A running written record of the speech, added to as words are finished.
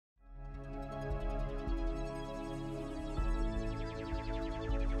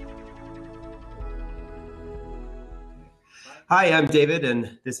Hi, I'm David,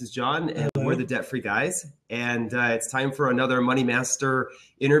 and this is John, and Hello. we're the Debt-Free Guys. And it's time for another Money Master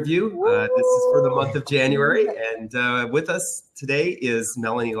interview. This is for the month of January, and with us today is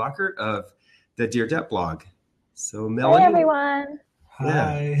Melanie Lockert of the Dear Debt blog. So, Melanie, hey everyone.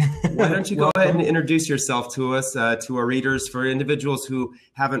 Hi. Why don't you go ahead and introduce yourself to us, to our readers, for individuals who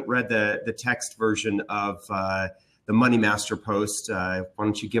haven't read the text version of the Money Master post. Why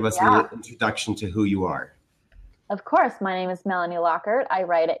don't you give us an introduction to who you are? Of course, my name is Melanie Lockert. I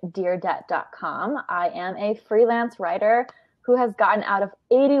write at deardebt.com. I am a freelance writer who has gotten out of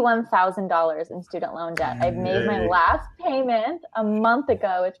 $81,000 in student loan debt. I've made my last payment a month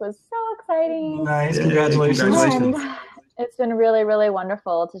ago, which was so exciting. Nice, congratulations. And it's been really, really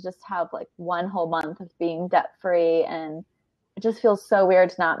wonderful to just have like one whole month of being debt-free, and it just feels so weird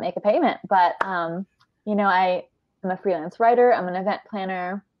to not make a payment. But, you know, I'm a freelance writer. I'm an event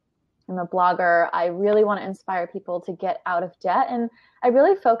planner. I'm a blogger. I really want to inspire people to get out of debt. And I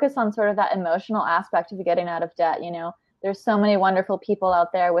really focus on sort of that emotional aspect of getting out of debt. You know, there's so many wonderful people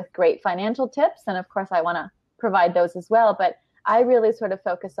out there with great financial tips. And of course, I want to provide those as well. But I really sort of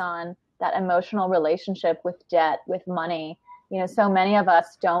focus on that emotional relationship with debt, with money. You know, so many of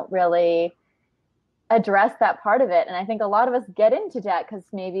us don't really address that part of it. And I think a lot of us get into debt because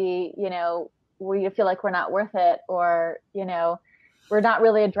maybe, you know, we feel like we're not worth it, or, you know, we're not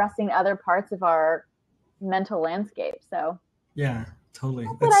really addressing other parts of our mental landscape. So yeah, totally.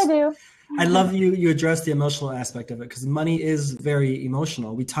 That's what I do. I love you address the emotional aspect of it, because money is very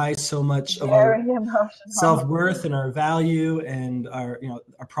emotional. We tie so much of our self-worth and our value and our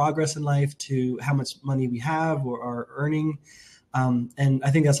progress in life to how much money we have or are earning. And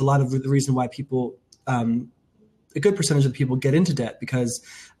I think that's a lot of the reason why people, a good percentage of people get into debt, because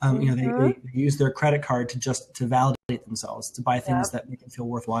they use their credit card to validate themselves, to buy things that make them feel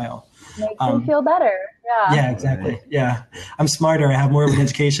worthwhile. Makes them feel better. Yeah. Yeah, exactly. Yeah. I'm smarter. I have more of an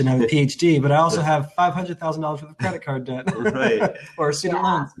education. I have a PhD, but I also have $500,000 worth of credit card debt. Right. Or student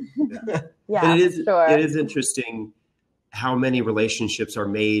loans. Yeah, it is interesting how many relationships are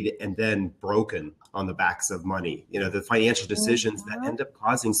made and then broken on the backs of money. You know, the financial decisions that end up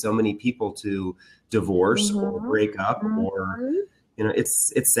causing so many people to divorce or break up, or, you know,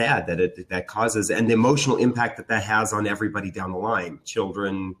 it's sad that that causes, and the emotional impact that has on everybody down the line,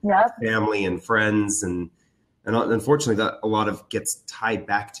 children, family and friends. And unfortunately that a lot of gets tied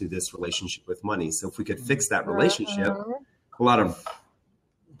back to this relationship with money. So if we could fix that relationship, a lot of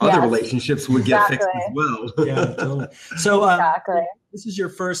other relationships would get fixed as well. Yeah, totally. So this is your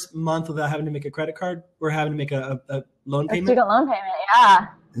first month without having to make a credit card or having to make a loan payment? A student loan payment, yeah.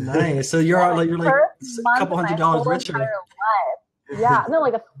 Nice. So you're like a couple $100 richer. Yeah, no,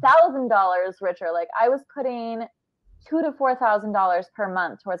 like $1,000 richer. Like I was putting $2,000 to $4,000 per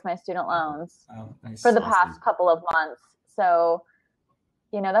month towards my student loans for the past couple of months. So,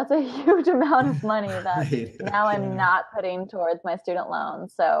 you know, that's a huge amount of money that now I'm not putting towards my student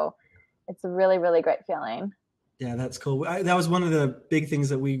loans. So it's a really, really great feeling. Yeah, that's cool. That was one of the big things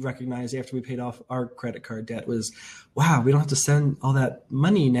that we recognized after we paid off our credit card debt was, wow, we don't have to send all that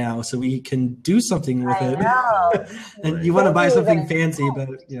money now, so we can do something with it. And you want to buy something fancy, but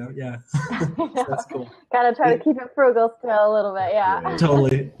that's cool. Got to try to keep it frugal still a little bit,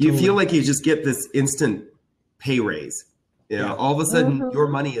 Totally. You feel like you just get this instant pay raise. You know, all of a sudden your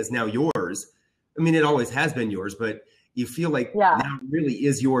money is now yours. I mean, it always has been yours, but you feel like now it really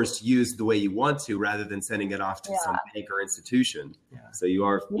is yours to use the way you want to, rather than sending it off to some bank or institution. So you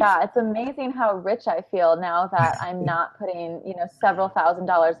are. Yeah, it's amazing how rich I feel now that I'm not putting, you know, several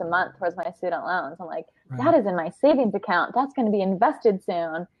 $1,000s a month towards my student loans. I'm like, that is in my savings account. That's going to be invested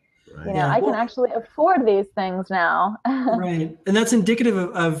soon. You know, I can actually afford these things now. Right. And that's indicative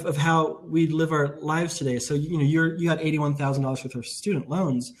of how we live our lives today. So, you know, you got $81,000 worth of student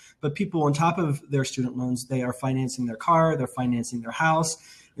loans, but people on top of their student loans, they are financing their car, they're financing their house.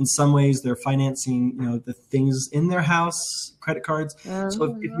 In some ways, they're financing, you know, the things in their house, credit cards.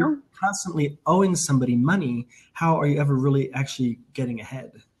 So if you're constantly owing somebody money, how are you ever really actually getting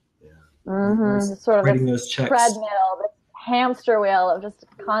ahead? Sort of writing those checks. Treadmill, hamster wheel of just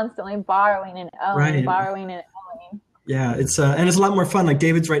constantly borrowing and owing, borrowing and owing. Yeah, it's and it's a lot more fun. Like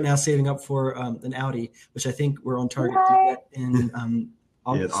David's right now saving up for an Audi, which I think we're on target to get in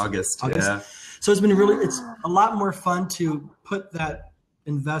August. Yeah. So it's a lot more fun to put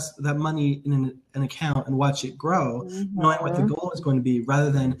invest that money in an account and watch it grow, knowing what the goal is going to be, rather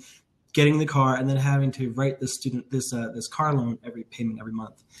than getting the car and then having to write this car loan every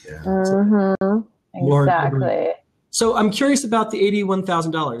month. Exactly. So I'm curious about the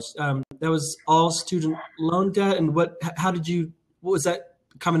 $81,000. That was all student loan debt, and what was that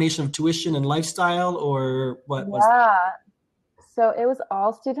combination of tuition and lifestyle, or what was that? So it was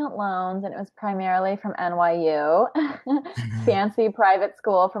all student loans, and it was primarily from NYU, fancy private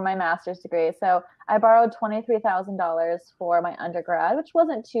school for my master's degree. So I borrowed $23,000 for my undergrad, which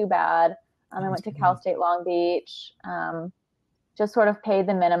wasn't too bad. I went to Cal State Long Beach, just sort of paid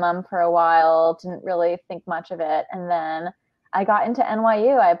the minimum for a while, didn't really think much of it. And then I got into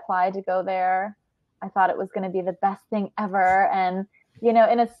NYU. I applied to go there. I thought it was going to be the best thing ever. And, in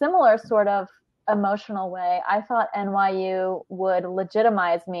a similar sort of emotional way, I thought NYU would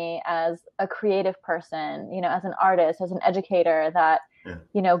legitimize me as a creative person, as an artist, as an educator, that,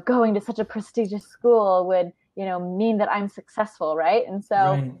 going to such a prestigious school would, mean that I'm successful, right? And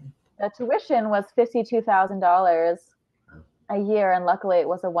so the tuition was $52,000 a year, and luckily it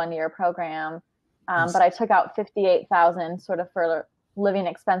was a one-year program. But I took out $58,000 sort of for living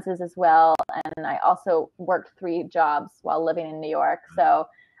expenses as well, and I also worked 3 jobs while living in New York. So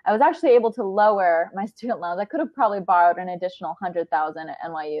I was actually able to lower my student loans. I could have probably borrowed an additional $100,000 at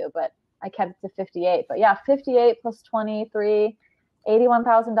NYU, but I kept it to 58. But yeah, 58 plus 23,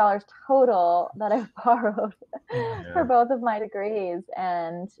 $81,000 total that I borrowed for both of my degrees.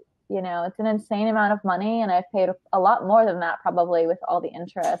 And it's an insane amount of money, and I've paid a lot more than that probably with all the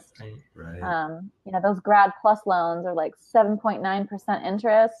interest. Right. Those grad plus loans are like 7.9%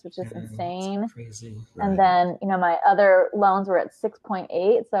 interest, which is insane. Crazy. Right. And then, my other loans were at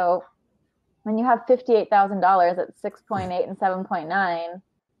 6.8. So when you have $58,000 at 6.8 and 7.9, it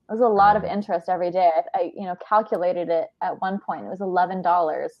was a lot of interest every day. I calculated it at one point. It was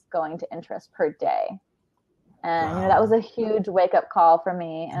 $11 going to interest per day. And that was a huge wake-up call for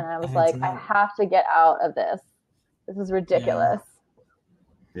me. And I was like, I have to get out of this. This is ridiculous.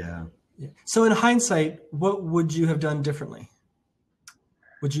 Yeah. So in hindsight, what would you have done differently?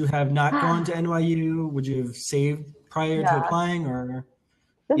 Would you have not gone to NYU? Would you have saved prior to applying? Or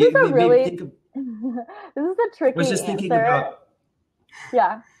this is a really this is a tricky answer. I was just thinking about.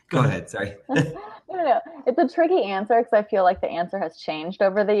 Yeah. Go ahead. Sorry. No. It's a tricky answer because I feel like the answer has changed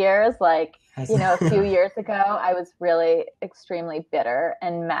over the years. Like, a few years ago, I was really extremely bitter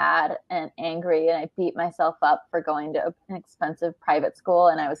and mad and angry, and I beat myself up for going to an expensive private school,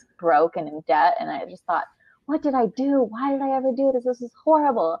 and I was broke and in debt, and I just thought, what did I do? Why did I ever do this? This is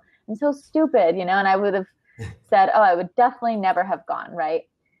horrible. I'm so stupid, and I would have said, I would definitely never have gone, right?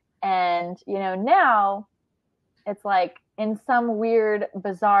 And, now it's like in some weird,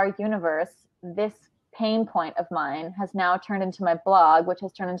 bizarre universe, this pain point of mine has now turned into my blog, which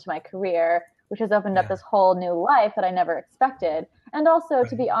has turned into my career, which has opened up this whole new life that I never expected. And also,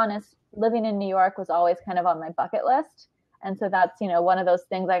 to be honest, living in New York was always kind of on my bucket list. And so that's, one of those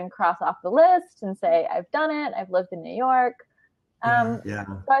things I can cross off the list and say, I've done it. I've lived in New York. So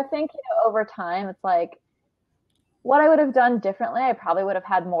I think, over time, it's like what I would have done differently. I probably would have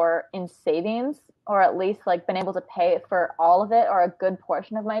had more in savings, or at least like been able to pay for all of it or a good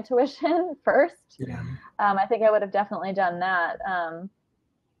portion of my tuition first. I think I would have definitely done that.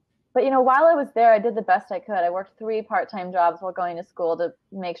 But, while I was there, I did the best I could. I worked 3 part-time jobs while going to school to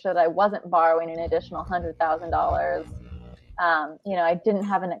make sure that I wasn't borrowing an additional $100,000. I didn't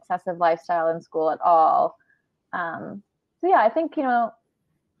have an excessive lifestyle in school at all. I think,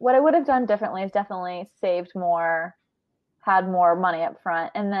 what I would have done differently is definitely saved more, had more money up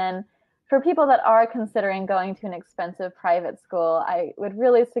front. And then for people that are considering going to an expensive private school, I would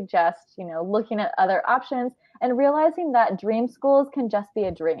really suggest, looking at other options and realizing that dream schools can just be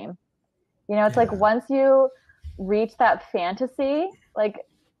a dream. It's like once you reach that fantasy, like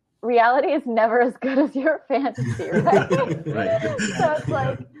reality is never as good as your fantasy, right? So it's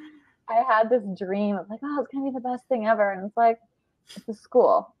like I had this dream of like, it's going to be the best thing ever. And it's like, it's a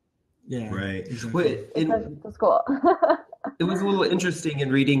school. Yeah. Right. Exactly. It's a school. It was a little interesting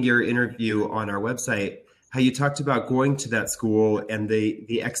in reading your interview on our website, how you talked about going to that school and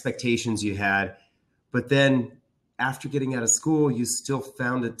the expectations you had, but then after getting out of school, you still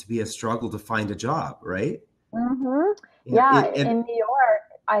found it to be a struggle to find a job, right? Mm-hmm. Yeah. In New York,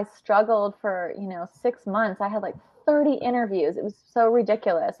 I struggled for, 6 months. I had like 30 interviews. It was so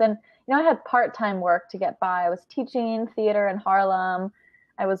ridiculous. And, I had part-time work to get by. I was teaching theater in Harlem.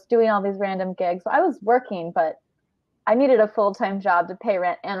 I was doing all these random gigs. So I was working, but I needed a full-time job to pay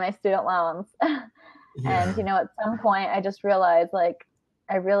rent and my student loans. And, at some point I just realized like,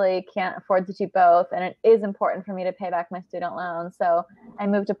 I really can't afford to do both. And it is important for me to pay back my student loans. So I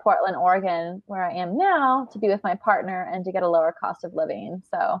moved to Portland, Oregon, where I am now, to be with my partner and to get a lower cost of living.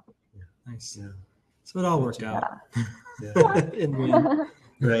 So nice. Yeah. So it all worked out. In the end.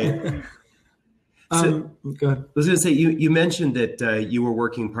 Right. So, go ahead. I was going to say, you mentioned that you were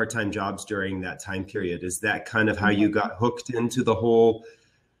working part-time jobs during that time period. Is that kind of how you got hooked into the whole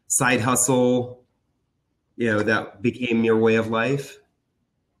side hustle that became your way of life?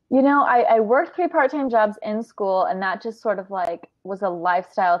 I worked 3 part-time jobs in school, and that just sort of like was a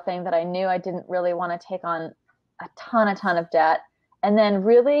lifestyle thing that I knew I didn't really want to take on a ton of debt. And then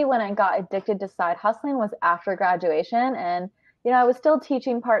really when I got addicted to side hustling was after graduation. And, I was still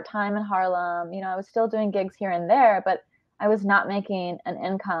teaching part-time in Harlem. I was still doing gigs here and there, but I was not making an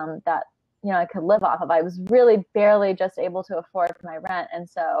income that, I could live off of. I was really barely just able to afford my rent. And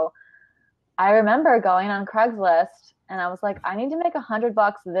so I remember going on Craigslist and I was like, I need to make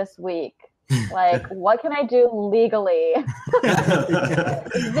 $100 this week. Like, what can I do legally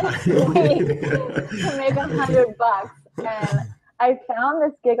this week to make $100? And I found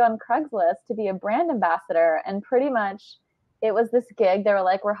this gig on Craigslist to be a brand ambassador. And pretty much it was this gig. They were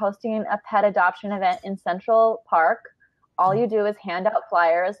like, we're hosting a pet adoption event in Central Park. All you do is hand out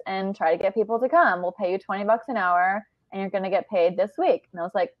flyers and try to get people to come. We'll pay you $20 an hour and you're going to get paid this week. And I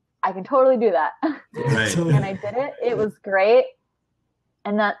was like, I can totally do that. Right. And I did it. It was great.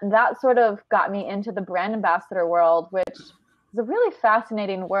 And that sort of got me into the brand ambassador world, which is a really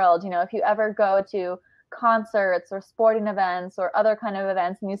fascinating world. If you ever go to concerts or sporting events or other kind of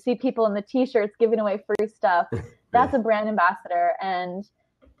events and you see people in the t-shirts giving away free stuff, that's a brand ambassador. And,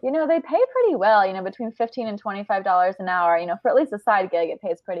 they pay pretty well, between $15 and $25 an hour, for at least a side gig, it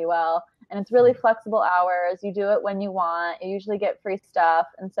pays pretty well. And it's really flexible hours. You do it when you want. You usually get free stuff.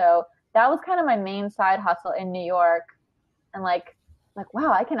 And so that was kind of my main side hustle in New York. And like,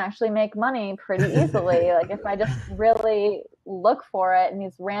 wow, I can actually make money pretty easily. Like if I just really look for it in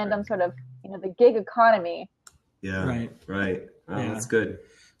these random sort of, the gig economy. Yeah. Right. Oh, yeah. That's good.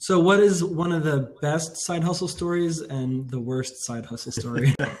 So what is one of the best side hustle stories and the worst side hustle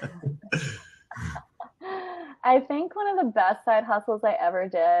story? I think one of the best side hustles I ever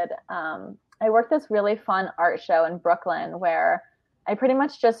did, I worked this really fun art show in Brooklyn where I pretty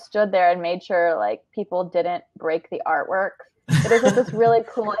much just stood there and made sure like people didn't break the artwork. It was like this really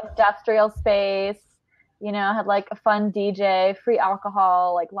cool industrial space, had like a fun DJ, free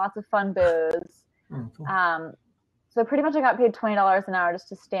alcohol, like lots of fun booze. Oh, cool. So pretty much I got paid $20 an hour just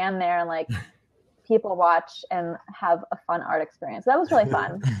to stand there and like people watch and have a fun art experience. That was really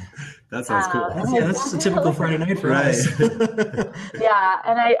fun. That sounds cool. That's a typical Friday night for us. Yeah.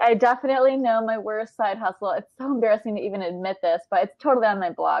 And I definitely know my worst side hustle. It's so embarrassing to even admit this, but it's totally on my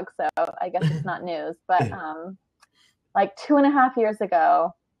blog. So I guess it's not news, but like 2.5 years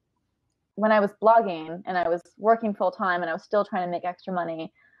ago when I was blogging and I was working full time and I was still trying to make extra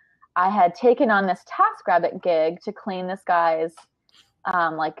money, I had taken on this TaskRabbit gig to clean this guy's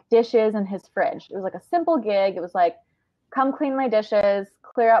like dishes in his fridge. It was like a simple gig. It was like, come clean my dishes,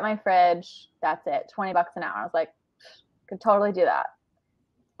 clear out my fridge. That's it. $20 an hour. I was like, could totally do that.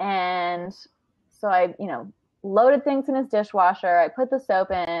 And so I, loaded things in his dishwasher. I put the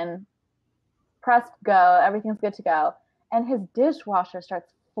soap in, pressed go. Everything's good to go. And his dishwasher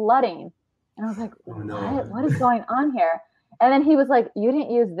starts flooding. And I was like, what is going on here? And then he was like, you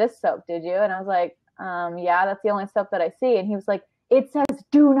didn't use this soap, did you? And I was like, yeah, that's the only soap that I see. And he was like, it says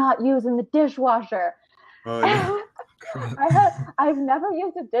do not use in the dishwasher. Oh, yeah. I've never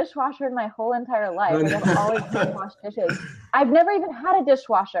used a dishwasher in my whole entire life. Like, I've always washed dishes. I've never even had a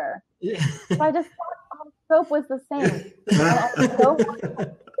dishwasher. Yeah. So I just thought all soap was the same.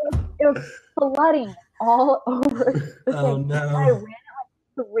 It was flooding all over the thing. No. I ran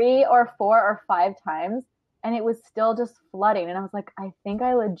it like 3 or 4 or 5 times. And it was still just flooding. And I was like, I think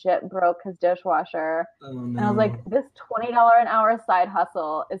I legit broke his dishwasher. Oh, no. And I was like, this $20 an hour side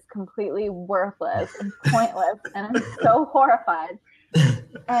hustle is completely worthless and pointless. And I'm so horrified.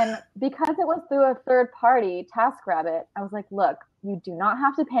 And because it was through a third party, TaskRabbit, I was like, look, you do not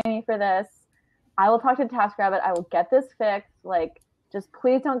have to pay me for this. I will talk to TaskRabbit. I will get this fixed. Like, just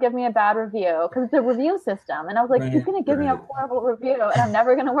please don't give me a bad review, because it's a review system. And I was like, you're going to give me a horrible review and I'm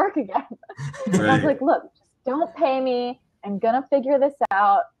never going to work again. And I was like, look, don't pay me. I'm going to figure this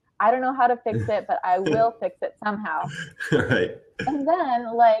out. I don't know how to fix it, but I will fix it somehow. Right. And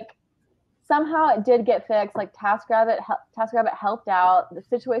then like somehow it did get fixed. Like TaskRabbit helped out. The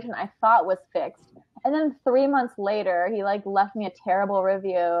situation I thought was fixed. And then 3 months later, he like left me a terrible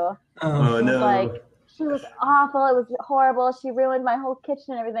review. Oh no. Like, she was awful. It was horrible. She ruined my whole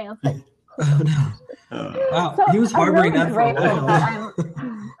kitchen and everything. I was like, oh no. Wow. So he was harboring that for a while.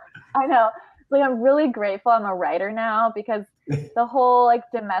 I know. Like, I'm really grateful I'm a writer now, because the whole like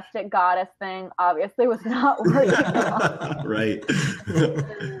domestic goddess thing obviously was not working out. Right.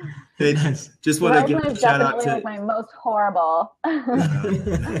 Hey, just want to give a shout out to like my most horrible.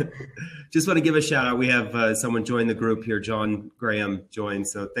 Just want to give a shout out. We have someone join the group here. John Graham joined.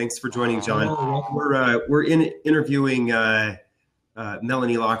 So thanks for joining, John. We're interviewing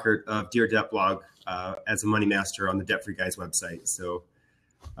Melanie Lockert of Dear Debt Blog as a money master on the Debt Free Guys website. So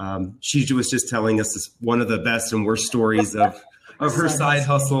she was just telling us this, one of the best and worst stories of her side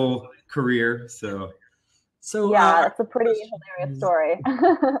hustle career. So yeah, it's a pretty hilarious story.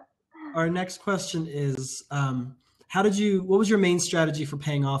 Our next question is, what was your main strategy for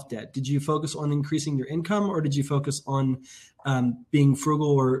paying off debt? Did you focus on increasing your income, or did you focus on being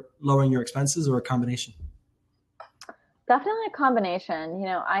frugal or lowering your expenses, or a combination? Definitely a combination.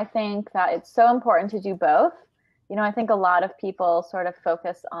 I think that it's so important to do both. I think a lot of people sort of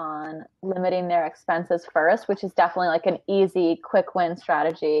focus on limiting their expenses first, which is definitely like an easy, quick win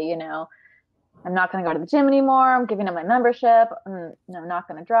strategy. I'm not going to go to the gym anymore. I'm giving up my membership. I'm not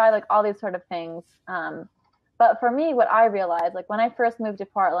going to drive, like all these sort of things. But for me, what I realized, like when I first moved to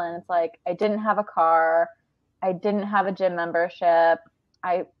Portland, it's like I didn't have a car. I didn't have a gym membership.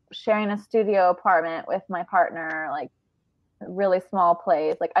 I sharing a studio apartment with my partner, like a really small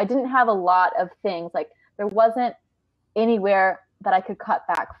place. Like I didn't have a lot of things. Like there wasn't anywhere that I could cut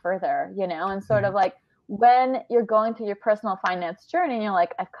back further, and sort of like when you're going through your personal finance journey and you're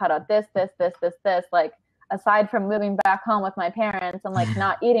like, I've cut out this, like aside from moving back home with my parents and like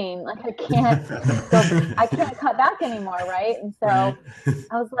not eating, like I can't cut back anymore. Right. And so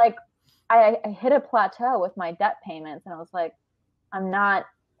I was like, I hit a plateau with my debt payments, and I was like, I'm not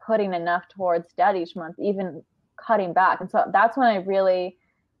putting enough towards debt each month, even cutting back. And so that's when I really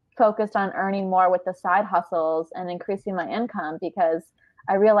focused on earning more with the side hustles and increasing my income, because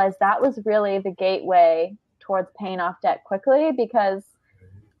I realized that was really the gateway towards paying off debt quickly, because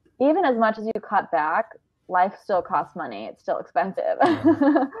even as much as you cut back, life still costs money. It's still expensive.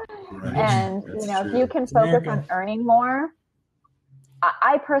 And, if you can focus on earning more,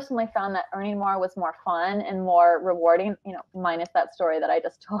 I personally found that earning more was more fun and more rewarding, minus that story that I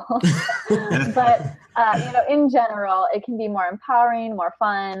just told. But, in general, it can be more empowering, more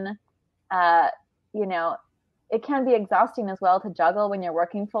fun. It can be exhausting as well to juggle when you're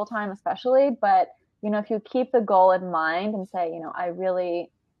working full time, especially. But, if you keep the goal in mind and say, I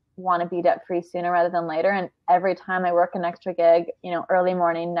really want to be debt free sooner rather than later. And every time I work an extra gig, early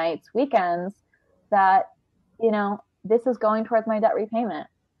morning, nights, weekends, that, this is going towards my debt repayment.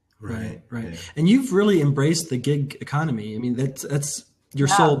 Right. And you've really embraced the gig economy. I mean, that's your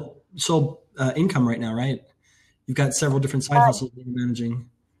sole income right now, right? You've got several different side hustles that you're managing.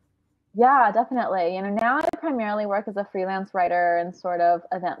 Yeah, definitely. Now I primarily work as a freelance writer and sort of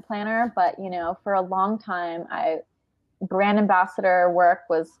event planner, but, for a long time, brand ambassador work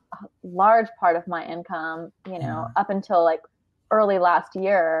was a large part of my income, up until like early last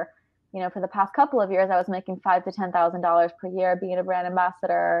year. For the past couple of years, I was making $5,000 to $10,000 per year being a brand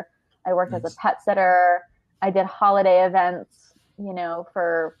ambassador. I worked as a pet sitter. I did holiday events,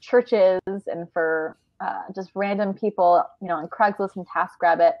 for churches and for just random people, on Craigslist and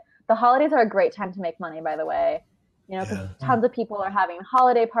TaskRabbit. The holidays are a great time to make money, by the way, because tons of people are having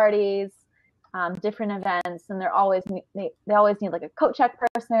holiday parties, different events, and they always need like a coat check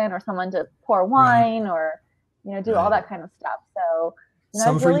person or someone to pour wine or, do all that kind of stuff. So,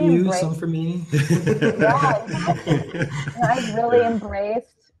 some for you, some for me. Yeah, exactly. I've really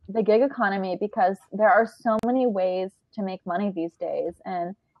embraced the gig economy because there are so many ways to make money these days.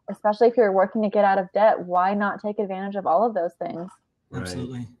 And especially if you're working to get out of debt, why not take advantage of all of those things? Right.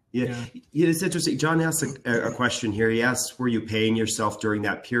 Absolutely. Yeah, it's interesting. John asked a question here. He asked, were you paying yourself during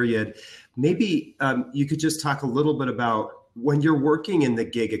that period? Maybe you could just talk a little bit about when you're working in the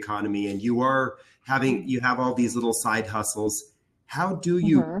gig economy and you have all these little side hustles. How do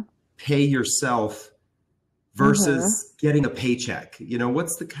you pay yourself versus getting a paycheck?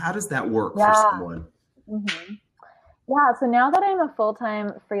 How does that work for someone? Yeah. So now that I'm a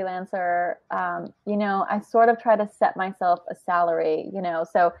full-time freelancer, I sort of try to set myself a salary,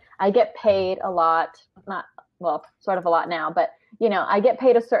 so I get paid a lot, sort of a lot now, but, I get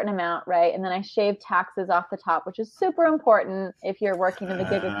paid a certain amount, right? And then I shave taxes off the top, which is super important if you're working in the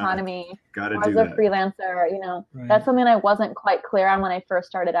gig economy or as a freelancer, That's something I wasn't quite clear on when I first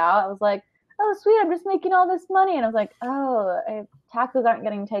started out. I was like, oh, sweet, I'm just making all this money. And I was like, taxes aren't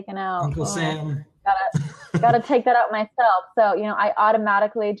getting taken out. Uncle Sam. Gotta take that out myself. So, I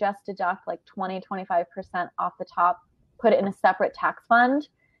automatically just deduct like 20-25% off the top, put it in a separate tax fund.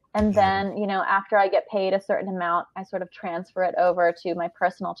 And then, after I get paid a certain amount, I sort of transfer it over to my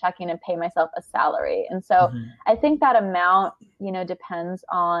personal checking and pay myself a salary. And so I think that amount, depends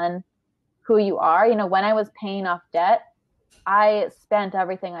on who you are. When I was paying off debt, I spent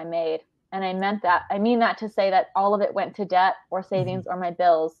everything I made. And I mean that to say that all of it went to debt or savings or my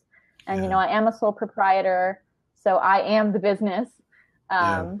bills. And, I am a sole proprietor, so I am the business.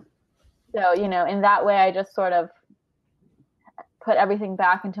 So, in that way, I just sort of put everything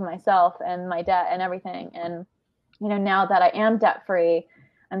back into myself and my debt and everything. And, you know, now that I am debt free,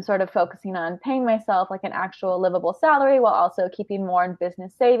 I'm sort of focusing on paying myself like an actual livable salary while also keeping more in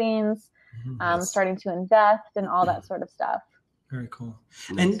business savings, starting to invest and all that sort of stuff. Very cool.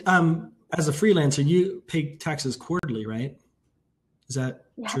 And as a freelancer, you pay taxes quarterly, right? Is that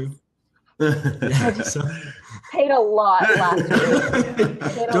true? Yeah, so. Paid a lot last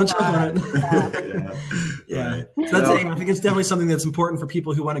year. Don't joke on it. Yeah. So that's, I think it's definitely something that's important for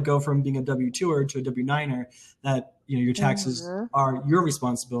people who want to go from being a W-2er to a W-9er, that, you know, your taxes are your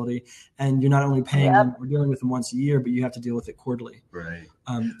responsibility, and you're not only paying them or dealing with them once a year, but you have to deal with it quarterly. Right.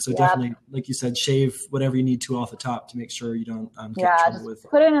 So definitely, like you said, shave whatever you need to off the top to make sure you don't get in trouble with.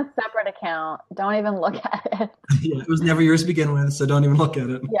 Put it in a separate account. Don't even look at it. It was never yours to begin with, so don't even look at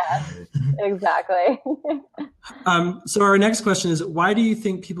it. Yeah, exactly. So our next question is, why do you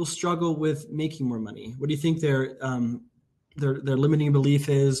think people struggle with making more money? What do you think their limiting belief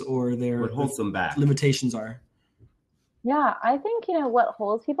is, or what holds them back? Limitations are? Yeah, I think, you know, what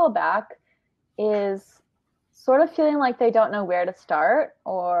holds people back is sort of feeling like they don't know where to start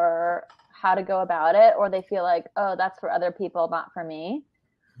or how to go about it, or they feel like, oh, that's for other people, not for me.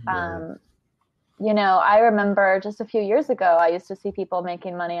 Right. You know, I remember just a few years ago, I used to see people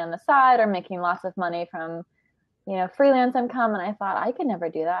making money on the side or making lots of money from, you know, freelance income. And I thought, I could never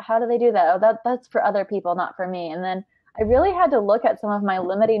do that. How do they do that? Oh, that's for other people, not for me. And then I really had to look at some of my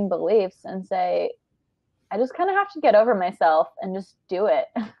limiting beliefs and say, I just kind of have to get over myself and just do it.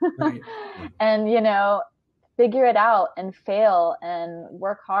 Right. And, you know, figure it out and fail and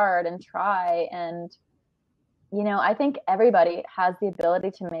work hard and try. And, you know, I think everybody has the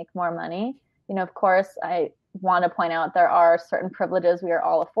ability to make more money. You know, of course, I want to point out there are certain privileges we are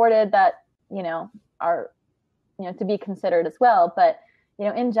all afforded that, you know, are, you know, to be considered as well. But, you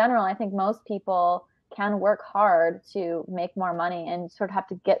know, in general, I think most people can work hard to make more money and sort of have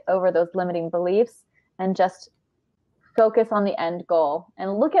to get over those limiting beliefs and just focus on the end goal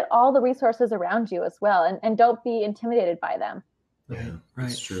and look at all the resources around you as well. And don't be intimidated by them. Yeah, right.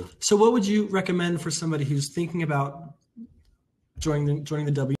 That's true. So what would you recommend for somebody who's thinking about joining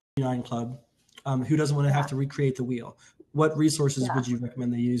the W9 club, who doesn't want to have to recreate the wheel? What resources would you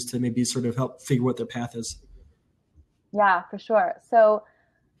recommend they use to maybe sort of help figure what their path is? Yeah, for sure. So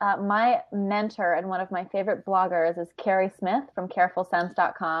my mentor and one of my favorite bloggers is Carrie Smith from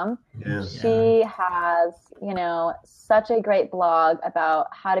carefulsense.com. Yeah. She has, you know, such a great blog about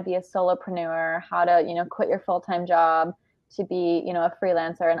how to be a solopreneur, how to, you know, quit your full-time job to be, you know, a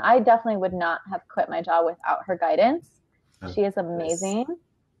freelancer. And I definitely would not have quit my job without her guidance. She is amazing.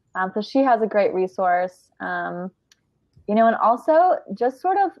 So she has a great resource, you know, and also just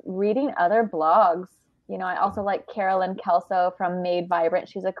sort of reading other blogs. You know, I also like Carolyn Kelso from Made Vibrant.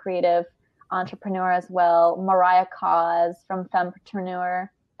 She's a creative entrepreneur as well. Mariah Cause from Fempreneur.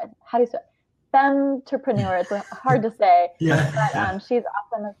 How do you say it? Femtrepreneur. It's hard to say. But she's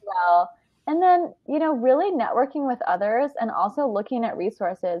awesome as well. And then, you know, really networking with others and also looking at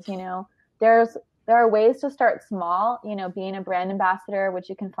resources. You know, there are ways to start small, you know, being a brand ambassador, which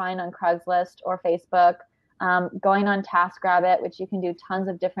you can find on Craigslist or Facebook, going on TaskRabbit, which you can do tons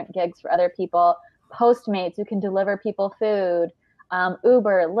of different gigs for other people. Postmates, you can deliver people food,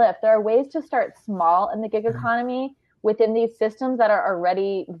 Uber, Lyft. There are ways to start small in the gig economy within these systems that are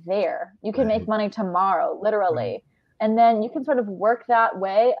already there. You can make money tomorrow, literally. And then you can sort of work that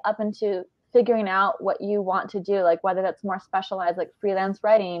way up into figuring out what you want to do, like whether that's more specialized, like freelance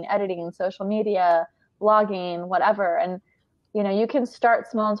writing, editing, social media, blogging, whatever. And, you know, you can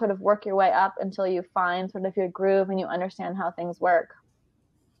start small and sort of work your way up until you find sort of your groove and you understand how things work.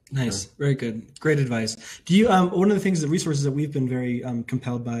 Nice. Very good. Great advice. Do you, one of the things, the resources that we've been very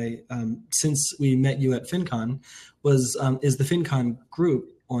compelled by since we met you at FinCon is the FinCon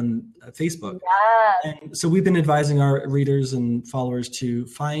group on Facebook. Yes. And so we've been advising our readers and followers to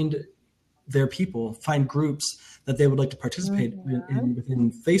find their people, find groups that they would like to participate in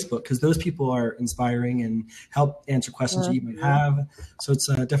within Facebook, because those people are inspiring and help answer questions that you might have. So it's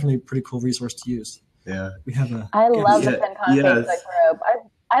definitely a pretty cool resource to use. Yeah. We have a. I love the FinCon Facebook group.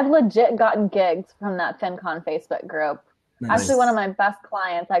 I've legit gotten gigs from that FinCon Facebook group. Nice. Actually, one of my best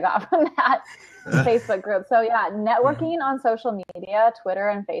clients I got from that Facebook group. So yeah, networking on social media, Twitter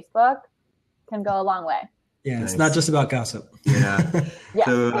and Facebook can go a long way. Yeah, nice. It's not just about gossip. Yeah.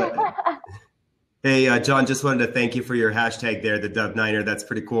 So, hey, John, just wanted to thank you for your hashtag there, the Dub9er. That's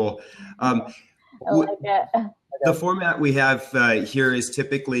pretty cool. I like it. The format we have here is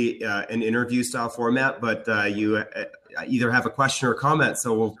typically an interview style format, but you either have a question or comment,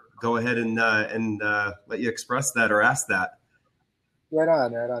 so we'll go ahead and let you express that or ask that. Right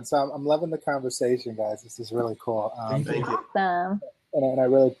on, right on. So I'm loving the conversation, guys. This is really cool. Thank you. Awesome. And I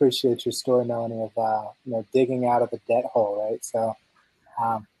really appreciate your story, Melanie, of digging out of the debt hole, right? So,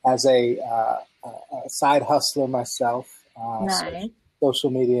 as a side hustler myself, Nice. social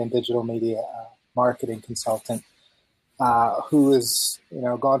media and digital media marketing consultant, who is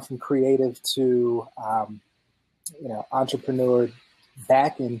gone from creative to entrepreneur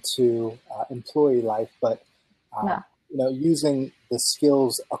back into employee life, but using the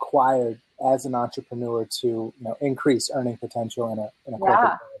skills acquired as an entrepreneur to increase earning potential in a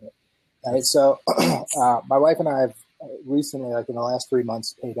corporate environment. Right. So my wife and I have recently, like in the last 3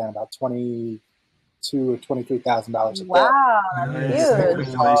 months, paid down about $22,000 or $23,000 of Wow, debt. that's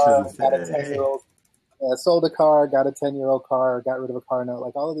huge. Got a 10-year-old. Sold a car, got a 10-year-old car, got rid of a car note,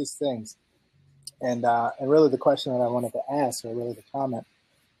 like all of these things. And really the question that I wanted to ask, or really the comment,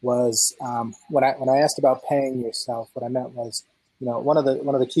 was when I asked about paying yourself, what I meant was, one of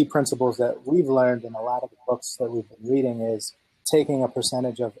the key principles that we've learned in a lot of the books that we've been reading is taking a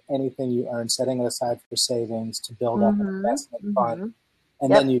percentage of anything you earn, setting it aside for savings to build up an investment fund,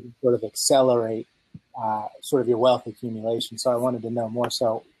 and then you can sort of accelerate sort of your wealth accumulation. So I wanted to know more.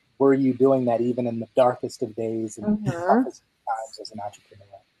 So were you doing that even in the darkest of days and toughest times as an entrepreneur?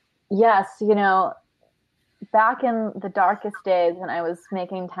 Yes, back in the darkest days when I was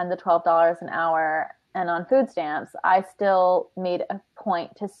making $10 to $12 an hour and on food stamps, I still made a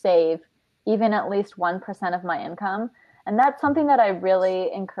point to save even at least 1% of my income. And that's something that I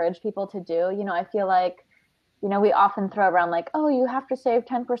really encourage people to do. I feel like, we often throw around like, oh, you have to save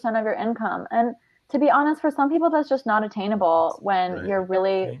 10% of your income. And to be honest, for some people, that's just not attainable when you're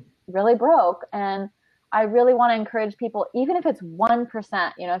really, really broke. And I really want to encourage people, even if it's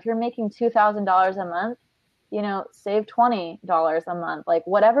 1%, if you're making $2,000 a month, save $20 a month, like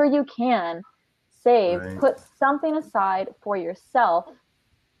whatever you can save, put something aside for yourself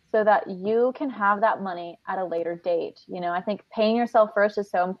so that you can have that money at a later date. I think paying yourself first is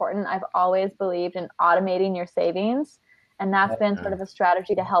so important. I've always believed in automating your savings, and that's been sort of a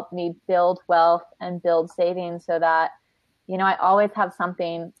strategy to help me build wealth and build savings so that, I always have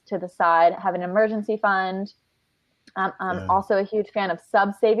something to the side, have an emergency fund. I'm also a huge fan of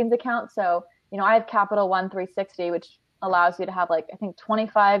sub savings accounts. So, I have Capital One 360, which allows you to have I think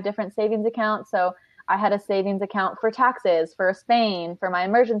 25 different savings accounts. So I had a savings account for taxes, for Spain, for my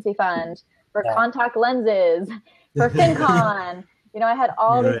emergency fund, for contact lenses, for FinCon. I had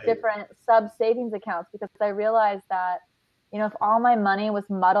all these different sub savings accounts because I realized that, if all my money was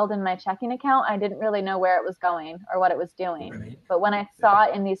muddled in my checking account, I didn't really know where it was going or what it was doing. But when I saw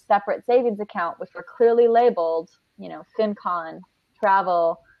it in these separate savings accounts, which were clearly labeled, FinCon,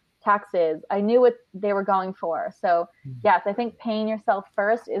 travel, taxes, I knew what they were going for. So yes, I think paying yourself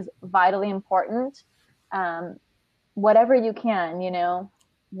first is vitally important. Whatever you can, 1%,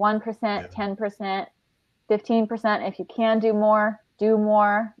 10%, 15%. If you can do more,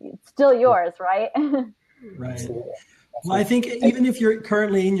 it's still yours, right? Right. Well, I think even if you're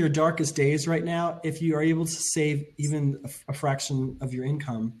currently in your darkest days right now, if you are able to save even a fraction of your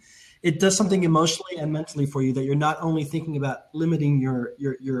income, it does something emotionally and mentally for you that you're not only thinking about limiting your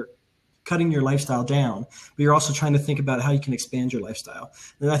cutting your lifestyle down, but you're also trying to think about how you can expand your lifestyle.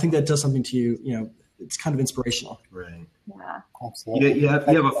 And I think that does something to you, it's kind of inspirational. Right. Yeah. Absolutely. You have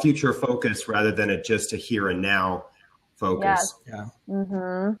a future focus rather than just a here and now focus. Yes. Yeah.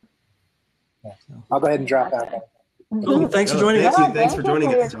 Mm-hmm. Yeah. I'll go ahead and drop out. Cool. Thanks for joining us. Thanks for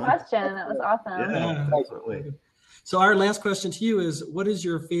joining us, John. Question. That was awesome. Yeah, absolutely. So our last question to you is, what is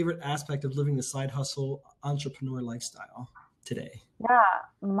your favorite aspect of living the side hustle entrepreneur lifestyle today? Yeah,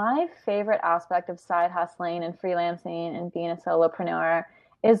 my favorite aspect of side hustling and freelancing and being a solopreneur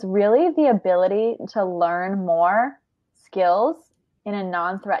is really the ability to learn more skills in a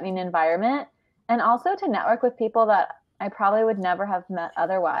non-threatening environment, and also to network with people that I probably would never have met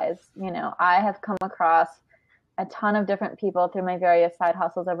otherwise. I have come across a ton of different people through my various side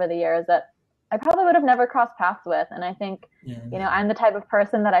hustles over the years that I probably would have never crossed paths with. And I think, I'm the type of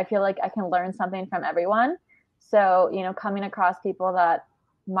person that I feel like I can learn something from everyone. So, coming across people that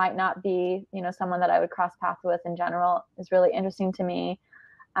might not be, someone that I would cross paths with in general is really interesting to me.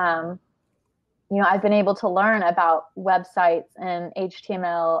 I've been able to learn about websites and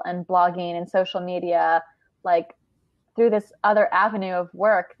HTML and blogging and social media, through this other avenue of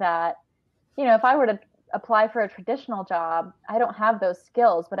work that, if I were to apply for a traditional job, I don't have those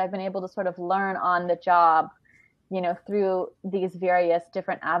skills, but I've been able to sort of learn on the job, through these various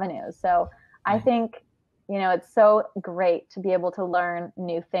different avenues. So I think, it's so great to be able to learn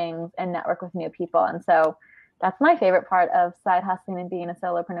new things and network with new people. And so that's my favorite part of side hustling and being a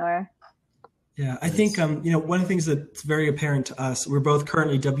solopreneur. Yeah, I think, you know, one of the things that's very apparent to us, we're both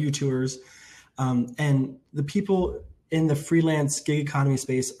currently W-2ers, and the people in the freelance gig economy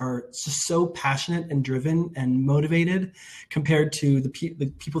space are just so passionate and driven and motivated compared to the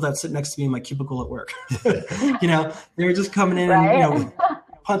people that sit next to me in my cubicle at work. You know, they're just coming in and, you know,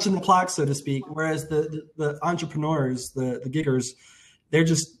 punching the clock, so to speak. Whereas the entrepreneurs, the giggers,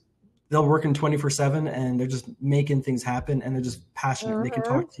 they'll work in 24/7 and they're just making things happen, and they're just passionate. Mm-hmm. They can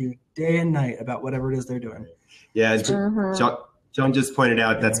talk to you day and night about whatever it is they're doing. Yeah. John just pointed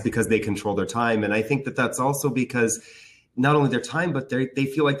out that's because they control their time. And I think that that's also because not only their time, but they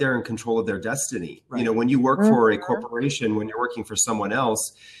feel like they're in control of their destiny. Right. You know, when you work for a corporation, when you're working for someone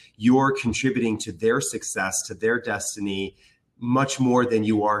else, you're contributing to their success, to their destiny, much more than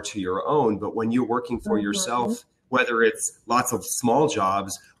you are to your own. But when you're working for yourself, whether it's lots of small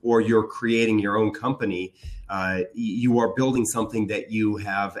jobs or you're creating your own company, you are building something that you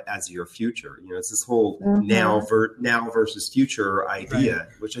have as your future. You know, it's this whole now versus future idea,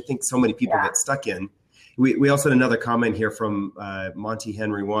 which I think so many people get stuck in. We also had another comment here from Monty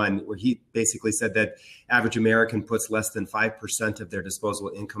Henry 1, where he basically said that average American puts less than 5% of their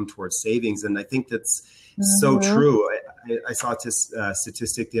disposable income towards savings. And I think that's so true. I saw a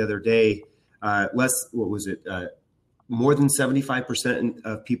statistic the other day, more than 75%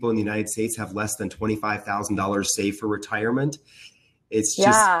 of people in the United States have less than $25,000 saved for retirement. It's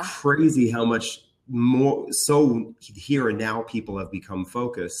just crazy how much more so here and now people have become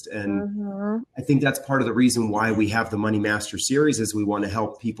focused. And I think that's part of the reason why we have the Money Master series, is we want to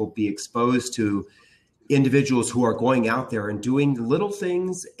help people be exposed to individuals who are going out there and doing little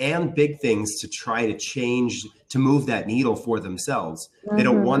things and big things to try to change, to move that needle for themselves. They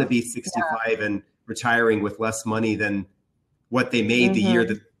don't want to be 65 and retiring with less money than what they made the year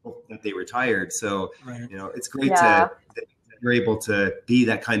that they retired. So, you know, it's great that you're able to be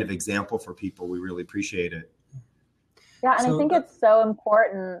that kind of example for people. We really appreciate it. Yeah. And I think it's so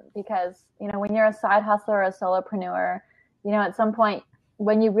important because, you know, when you're a side hustler or a solopreneur, you know, at some point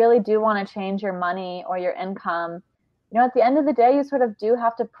when you really do want to change your money or your income, you know, at the end of the day, you sort of do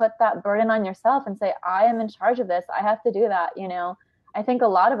have to put that burden on yourself and say, I am in charge of this. I have to do that. You know, I think a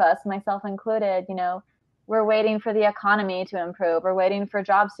lot of us, myself included, you know, we're waiting for the economy to improve. We're waiting for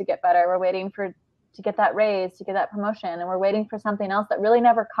jobs to get better. We're waiting to get that raise, to get that promotion. And we're waiting for something else that really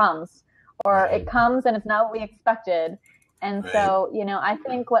never comes, or it comes and it's not what we expected. And so, you know, I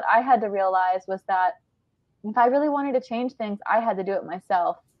think what I had to realize was that if I really wanted to change things, I had to do it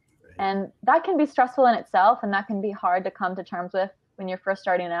myself. And that can be stressful in itself, and that can be hard to come to terms with when you're first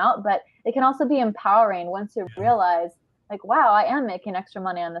starting out. But it can also be empowering once you realize, like, wow, I am making extra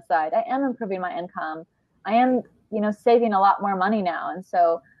money on the side. I am improving my income. I am, you know, saving a lot more money now. And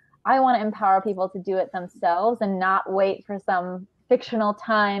so I want to empower people to do it themselves and not wait for some fictional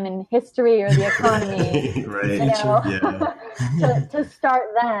time in history or the economy, you know, to start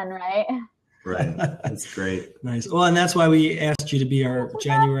then, right? Right. That's great. Nice. Well, and that's why we asked you to be our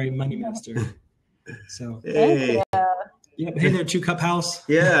January Money Master. So thank you. Yep. Hey there, 2 Cup House.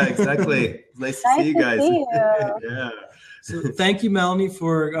 Yeah, exactly. Nice to see you guys. Yeah. So thank you, Melanie,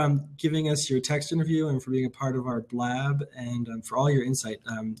 for giving us your text interview and for being a part of our Blab, and for all your insight.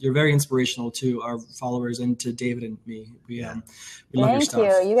 You're very inspirational to our followers and to David and me. We love your stuff.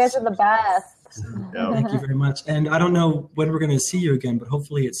 Thank you. You guys are the best. So, thank you very much. And I don't know when we're going to see you again, but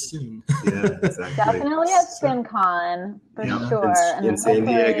hopefully it's soon. Yeah, exactly. Definitely at SpinCon for sure. In San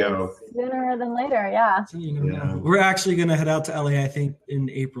Diego. Sooner than later, yeah. So, you know, we're actually going to head out to LA, I think, in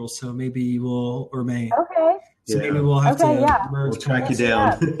April. So maybe or May. Okay. So maybe we'll have to merge. We'll track you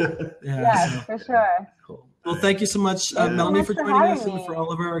down. For sure. Cool. Well, thank you so much, Melanie, for joining us and for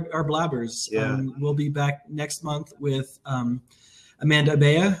all of our blabbers. We'll be back next month with Amanda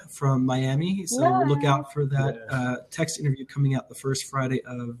Abea from Miami. So look out for that text interview coming out the first Friday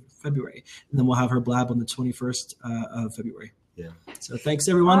of February. And then we'll have her blab on the 21st of February. Yeah. So thanks,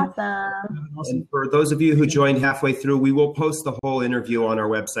 everyone. Awesome. And for those of you who joined halfway through, we will post the whole interview on our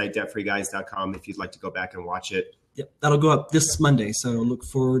website, debtfreeguys.com, if you'd like to go back and watch it. Yep. That'll go up this Monday. So look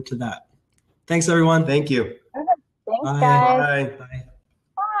forward to that. Thanks, everyone. Thank you. Thanks, Bye. guys. Bye. Bye.